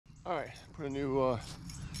All right, put a new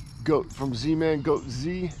goat from Z-Man, Goat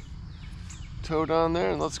Z toad on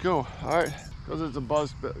there, and let's go. All right, because it's a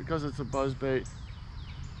buzz bait,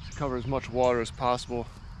 just cover as much water as possible.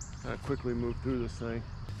 Kind of quickly move through this thing.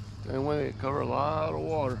 And when they cover a lot of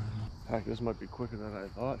water. Heck, this might be quicker than I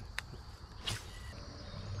thought.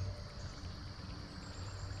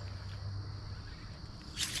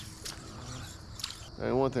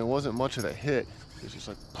 And one thing, it wasn't much of a hit. It's just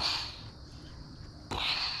like.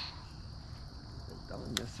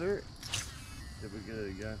 Yes, sir. Did we get it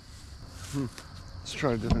again? Let's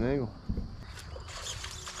try a different angle.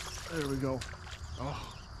 There we go.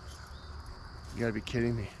 Oh, you gotta be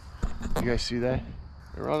kidding me. You guys see that?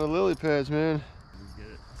 They're on the lily pads, man. Get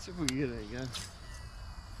it. Let's see if we can get it again.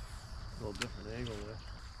 A little different angle there.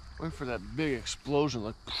 Wait for that big explosion,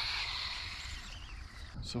 like.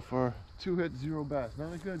 So far, 2 hits, 0 bass.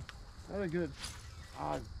 Not a good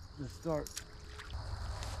to start.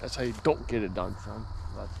 That's how you don't get it done, son.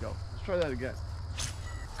 Let's go. Let's try that again.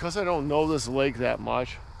 Because I don't know this lake that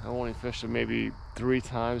much, I only fished it maybe 3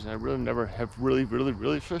 times, and I really never have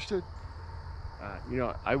really fished it. You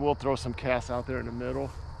know, I will throw some casts out there in the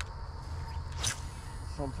middle.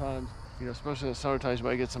 Sometimes, you know, especially in the summer times, you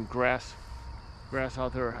might get some grass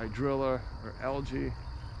out there, or hydrilla, or algae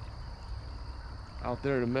out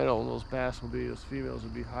there in the middle, and those females will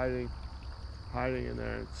be hiding in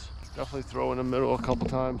there. It's definitely throw in the middle a couple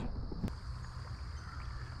times.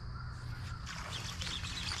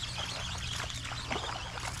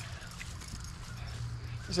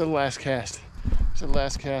 This is the last cast. This is the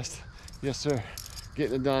last cast. Yes, sir.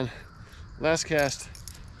 Getting it done. Last cast.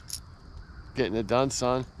 Getting it done,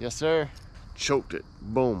 son. Yes, sir. Choked it.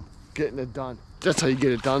 Boom. Getting it done. That's how you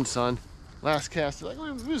get it done, son. Last cast. Like,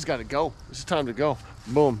 we just gotta go. It's time to go.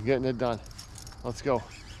 Boom. Getting it done. Let's go.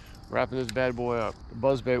 Wrapping this bad boy up. The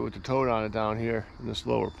buzzbait with the toad on it down here in this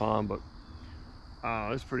lower pond, but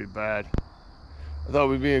it's pretty bad. I thought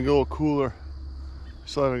we'd be a little cooler.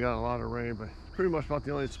 Still haven't gotten a lot of rain, but pretty much about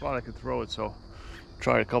the only spot I could throw it, so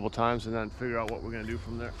try it a couple times and then figure out what we're gonna do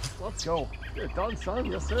from there. Let's go. Get it done, son.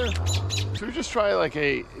 Yes, sir. Should we just try like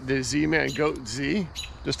the Z-Man Goat Z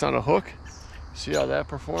just on a hook? See how that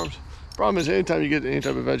performs? Problem is, anytime you get any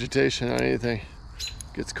type of vegetation on anything,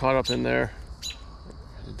 it gets caught up in there.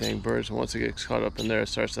 The dang birds, and once it gets caught up in there, it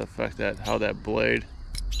starts to affect how that blade.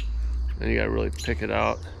 Then you gotta really pick it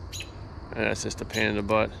out, and that's just a pain in the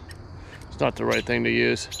butt. It's not the right thing to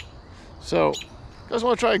use. So, you guys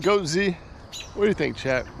want to try a Goat Z? What do you think,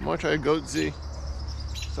 chat? Want to try a Goat Z?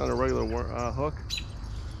 It's on a regular hook.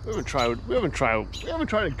 We haven't tried a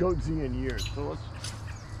Goat Z in years. So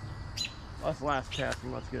let's last cast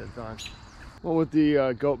and let's get it done. Well, with the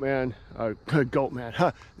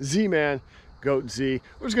Z-Man Goat Z.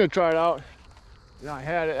 We're just gonna try it out. You know, I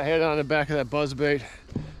had it on the back of that buzzbait,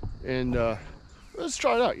 and let's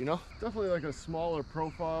try it out. You know, definitely like a smaller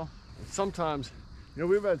profile. And sometimes, you know,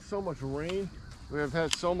 we've had so much rain. We have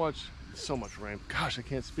had so much rain. Gosh, I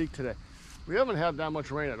can't speak today. We haven't had that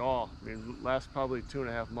much rain at all. I mean, last probably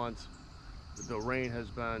 2.5 months, the rain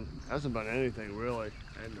hasn't been anything really.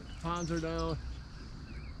 And the ponds are down,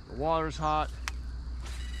 the water's hot,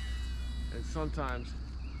 and sometimes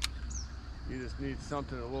you just need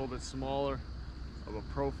something a little bit smaller of a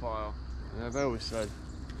profile. And I've always said,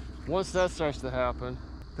 once that starts to happen,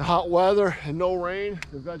 the hot weather and no rain,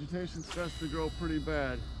 the vegetation starts to grow pretty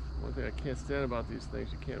bad. One thing I can't stand about these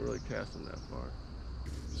things, you can't really cast them that far.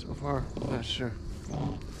 So far, I'm not sure.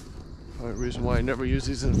 Probably the reason why I never use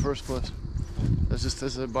these in the first place. That's just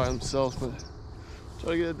as by themselves, but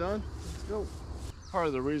try to get it done. Let's go. Part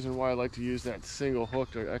of the reason why I like to use that single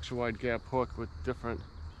hook or extra wide gap hook with different,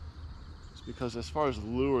 is because as far as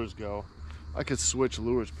lures go, I could switch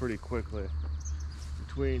lures pretty quickly.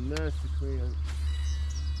 Between a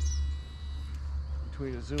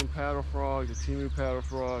Zoom paddle frog, the Timu paddle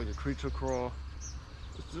frog, the creature crawl.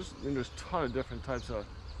 There's a ton of different types of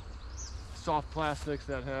soft plastics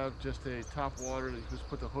that have just a top water that you just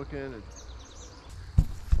put the hook in. And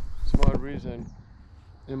some odd reason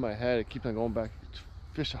in my head, I keep on going back,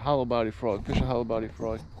 fish a hollow body frog, fish a hollow body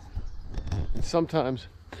frog. And sometimes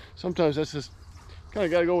that's just kind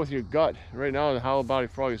of got to go with your gut. Right now, the hollow body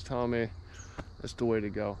frog is telling me that's the way to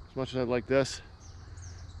go. As much as I like this,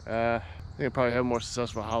 I think I probably have more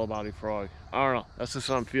success with a hollow body frog. I don't know. That's just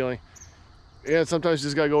what I'm feeling. Yeah, sometimes you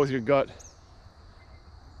just gotta go with your gut.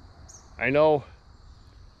 I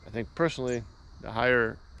think personally, the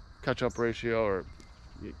higher catch-up ratio, or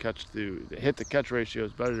the hit-to-catch ratio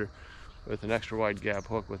is better with an extra wide gap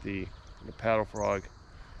hook with the paddle frog.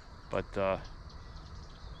 But I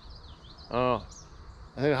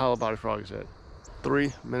think the hollow body frog is it.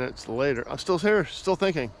 3 minutes later, I'm still here, still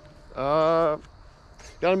thinking. Gotta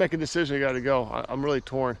make a decision. I gotta go. I'm really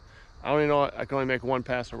torn. I don't even know. I can only make one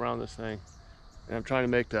pass around this thing, and I'm trying to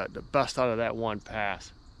make the best out of that one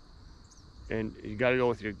pass. And you gotta go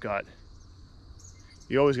with your gut.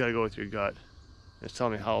 You always gotta go with your gut. It's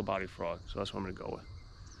telling me hollow body frog, so that's what I'm gonna go with.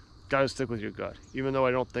 Gotta stick with your gut. Even though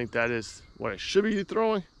I don't think that is what I should be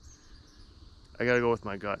throwing, I gotta go with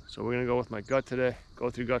my gut. So we're gonna go with my gut today. Go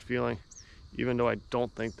with your gut feeling, even though I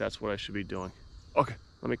don't think that's what I should be doing. Okay,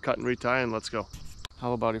 let me cut and retie and let's go.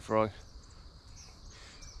 Hollow body frog.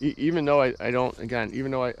 Even though I don't, again,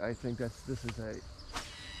 even though I think this is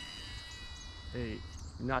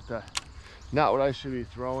not what I should be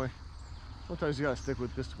throwing. Sometimes you gotta stick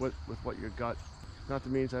with what your gut. Not that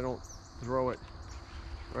means I don't throw it,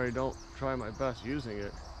 or I don't try my best using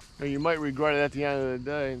it. You know, you might regret it at the end of the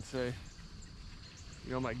day and say,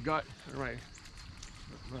 you know, my gut or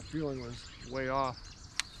my feeling was way off.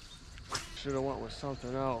 Should have went with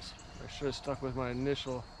something else. I should have stuck with my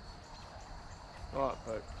initial thought,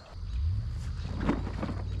 but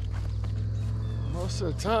most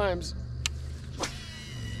of the times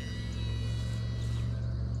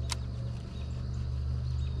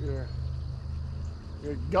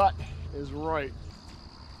your gut is right.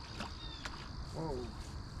 Whoa.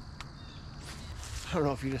 I don't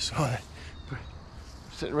know if you just saw that, but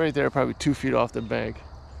sitting right there, probably 2 feet off the bank,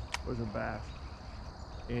 was a bass,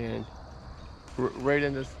 and right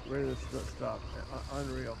in this stop.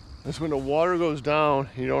 Unreal. It's when the water goes down,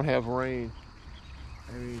 you don't have rain.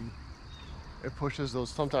 I mean, it pushes those.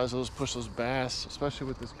 Sometimes those push those bass, especially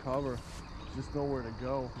with this cover. There's just nowhere to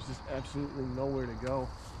go. There's just absolutely nowhere to go.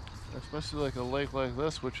 Especially like a lake like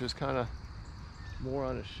this, which is kind of more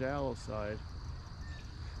on the shallow side.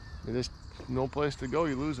 There's no place to go.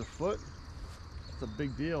 You lose a foot. It's a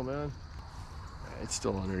big deal, man. It's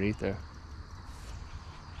still underneath there.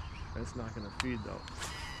 It's not going to feed though.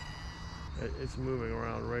 It's moving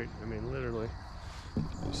around right. I mean, literally.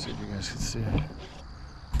 Let's see if you guys can see it.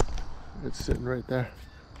 It's sitting right there.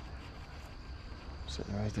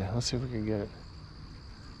 Sitting right there. Let's see if we can get it.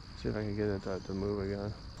 See if I can get it to move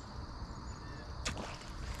again.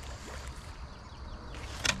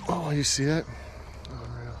 Oh, you see that?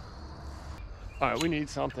 Unreal. All right, we need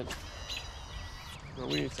something. No,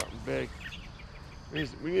 we need something big. We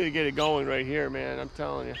need to get it going right here, man. I'm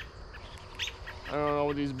telling you. I don't know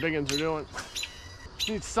what these big ones are doing.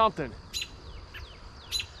 Need something.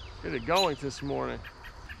 Get it going this morning.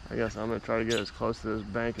 I guess I'm gonna try to get as close to this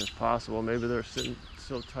bank as possible. Maybe they're sitting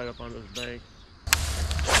so tight up on this bank.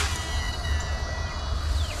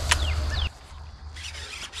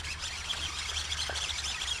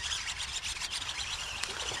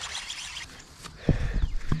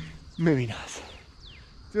 Maybe not.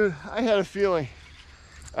 Dude, I had a feeling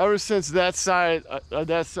ever since that side I've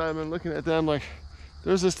been looking at them like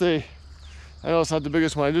there's this thing. I know it's not the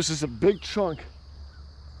biggest one. There's just a big chunk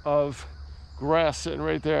of grass sitting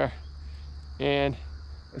right there, and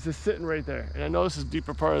it's just sitting right there. And I know this is a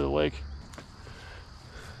deeper part of the lake.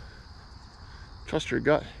 Trust your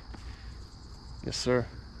gut. Yes, sir.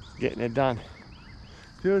 Getting it done,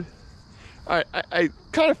 dude. All right, I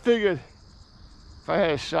kind of figured if I had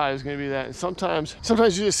a shot, it was going to be that. And sometimes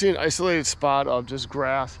you just see an isolated spot of just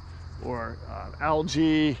grass or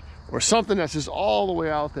algae or something that's just all the way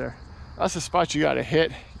out there. That's the spot you got to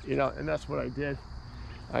hit, you know, and that's what I did.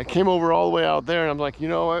 I came over all the way out there, and I'm like, you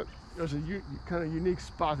know what? There's a kind of unique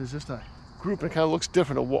spot. There's just a group that kind of looks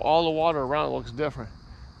different. All the water around looks different.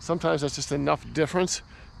 Sometimes that's just enough difference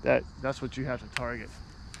that's what you have to target.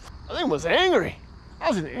 I think I was angry. I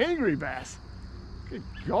was an angry bass. Good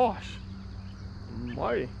gosh.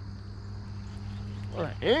 Mighty. What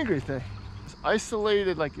an angry thing. It's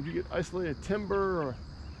isolated, like if you get isolated timber or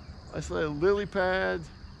isolated lily pads,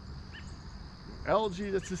 algae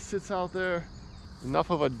that just sits out there, enough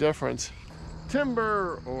of a difference.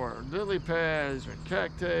 Timber or lily pads or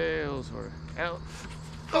cattails or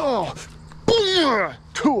oh,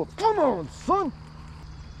 two. Come on, son.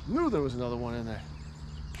 Knew there was another one in there.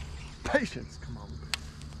 Patience, come on.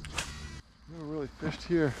 Never really fished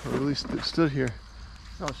here, or at least stood here.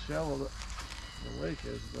 That's how shallow the lake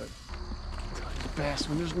is, but it's bass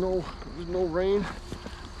when there's no rain.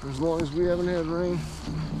 For as long as we haven't had rain,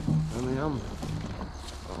 I mean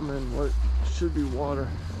I'm in what should be water.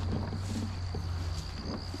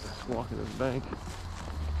 Just walking this bank.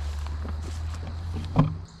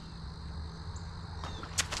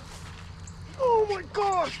 Oh my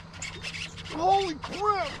gosh! Holy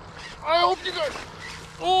crap! I hope you guys.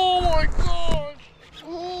 Oh my gosh!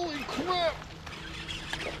 Holy crap!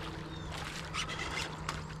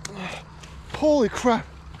 Holy crap!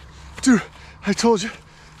 Dude, I told you,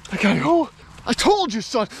 I gotta go. I told you,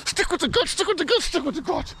 son. Stick with the gut, stick with the gut, stick with the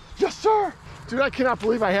gut. Yes, sir. Dude, I cannot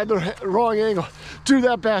believe I had the wrong angle. Dude,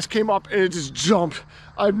 that bass came up and it just jumped.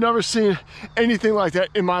 I've never seen anything like that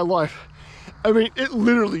in my life. I mean, it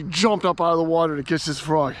literally jumped up out of the water to catch this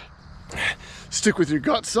frog. Stick with your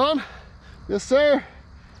gut, son. Yes, sir.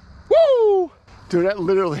 Woo! Dude, that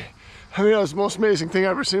literally, I mean, that was the most amazing thing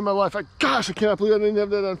I've ever seen in my life. Gosh, I cannot believe I didn't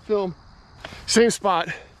have that on film. Same spot.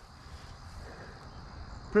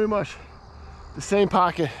 Pretty much the same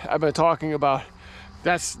pocket I've been talking about.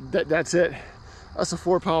 That's it. That's a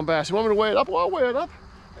 4-pound bass. You want me to weigh it up? Well, I'll weigh it up.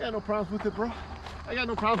 I got no problems with it, bro. I got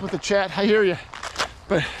no problems with the chat. I hear you.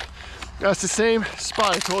 But that's the same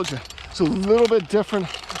spot I told you. It's a little bit different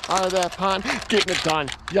out of that pond. Getting it done.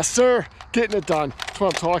 Yes, sir. Getting it done. That's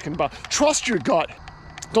what I'm talking about. Trust your gut.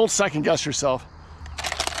 Don't second guess yourself.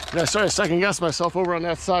 And I started second guessing myself over on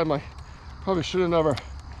that side. I'm like, probably should have never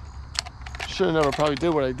probably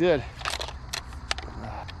did what I did.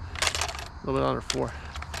 A little bit under 4.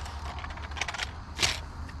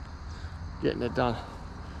 Getting it done.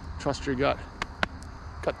 Trust your gut.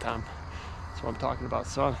 Gut time. That's what I'm talking about,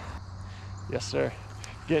 son. Yes, sir.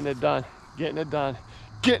 Getting it done. Getting it done.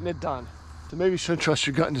 Getting it done. So maybe you shouldn't trust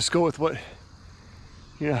your gut and just go with what,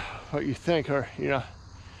 you know, what you think, or, you know.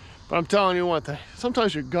 But I'm telling you one thing.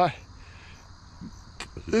 Sometimes your gut,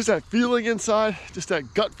 there's that feeling inside, just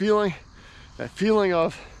that gut feeling, that feeling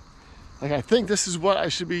of, like, I think this is what I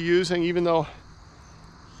should be using, even though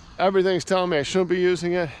everything's telling me I shouldn't be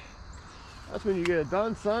using it. That's when you get it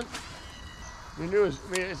done, son. I mean,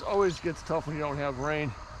 it always gets tough when you don't have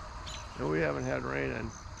rain. You know, we haven't had rain,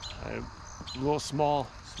 and I have little small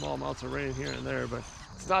amounts of rain here and there, but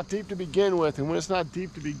it's not deep to begin with. And when it's not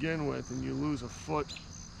deep to begin with, and you lose a foot,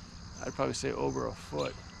 I'd probably say over a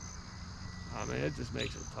foot. I mean, it just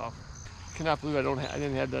makes it tough. I cannot believe I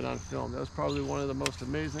didn't have that on film. That was probably one of the most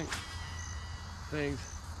amazing things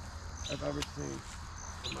I've ever seen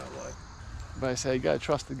in my life. But I say, you gotta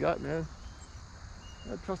trust the gut, man.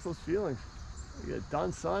 You gotta trust those feelings. You get it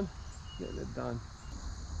done, son. Getting it done.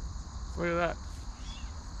 Look at that.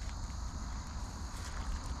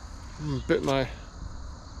 Bit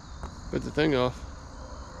the thing off.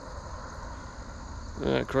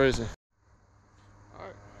 Isn't that crazy?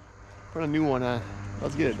 Alright. Put a new one on.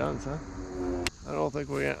 Let's get it done, son. I don't think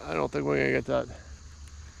we're gonna get that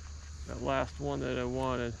last one that I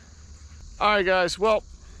wanted. Alright, guys, well,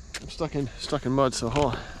 I'm stuck in mud, so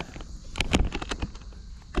hold on.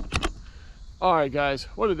 Alright, guys,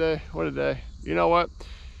 what a day. You know what?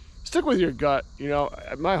 Stick with your gut. You know,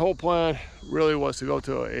 my whole plan really was to go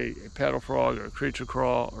to a paddle frog or a creature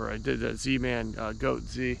crawl, or I did a Z-Man goat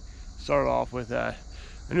Z. Started off with that.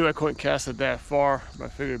 I knew I couldn't cast it that far, but I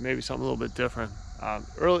figured maybe something a little bit different.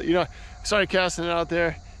 Early, you know, I started casting it out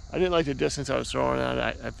there. I didn't like the distance I was throwing at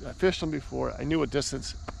it. I fished them before. I knew what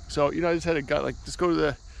distance. So, you know, I just had a gut, like, just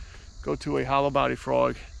go to a hollow body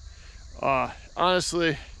frog.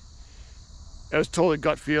 Honestly, it was totally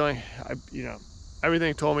gut feeling. You know,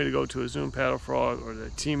 everything told me to go to a Zoom paddle frog, or the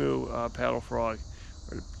Temu paddle frog,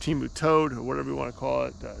 or the Temu toad, or whatever you want to call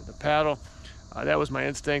it, the paddle. That was my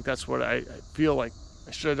instinct. That's what I feel like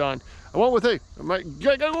I should have done. I went with, hey, you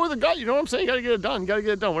gotta go with the gut. You know what I'm saying? You gotta get it done. You gotta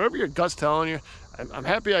get it done. Whatever your gut's telling you. I'm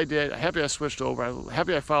happy I did. I'm happy I switched over. I'm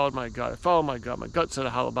happy I followed my gut. I followed my gut. My gut said a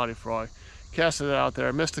hollow body frog. Casted it out there.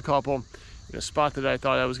 I missed a couple in a spot that I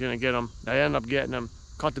thought I was gonna get them. I ended up getting them.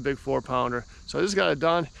 Caught the big 4-pounder. So I just got it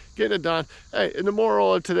done, getting it done. Hey, and the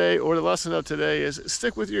moral of today, or the lesson of today, is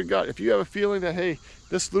stick with your gut. If you have a feeling that, hey,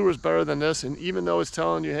 this lure is better than this, and even though it's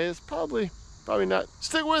telling you, hey, it's probably not,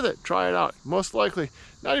 stick with it. Try it out. Most likely,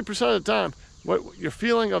 90% of the time, what your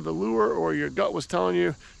feeling of the lure or your gut was telling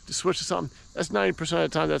you to switch to something, that's 90%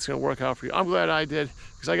 of the time that's going to work out for you. I'm glad I did,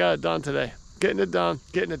 because I got it done today. Getting it done,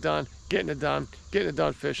 getting it done, getting it done, getting it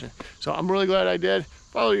done fishing. So I'm really glad I did.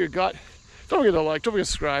 Follow your gut. Don't forget to like, don't forget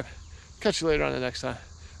to subscribe. Catch you later on the next time.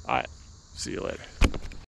 All right, see you later.